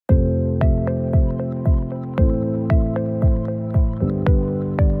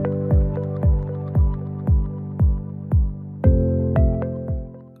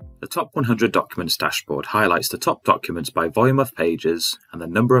Top 100 Documents dashboard highlights the top documents by volume of pages and the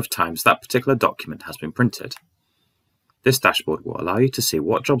number of times that particular document has been printed. This dashboard will allow you to see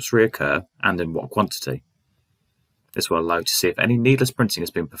what jobs reoccur and in what quantity. This will allow you to see if any needless printing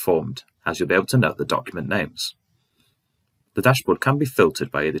has been performed, as you'll be able to note the document names. The dashboard can be filtered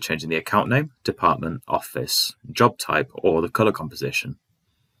by either changing the account name, department, office, job type, or the colour composition.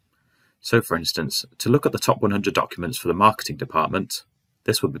 So for instance, to look at the top 100 documents for the marketing department,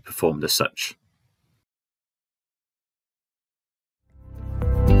 this will be performed as such.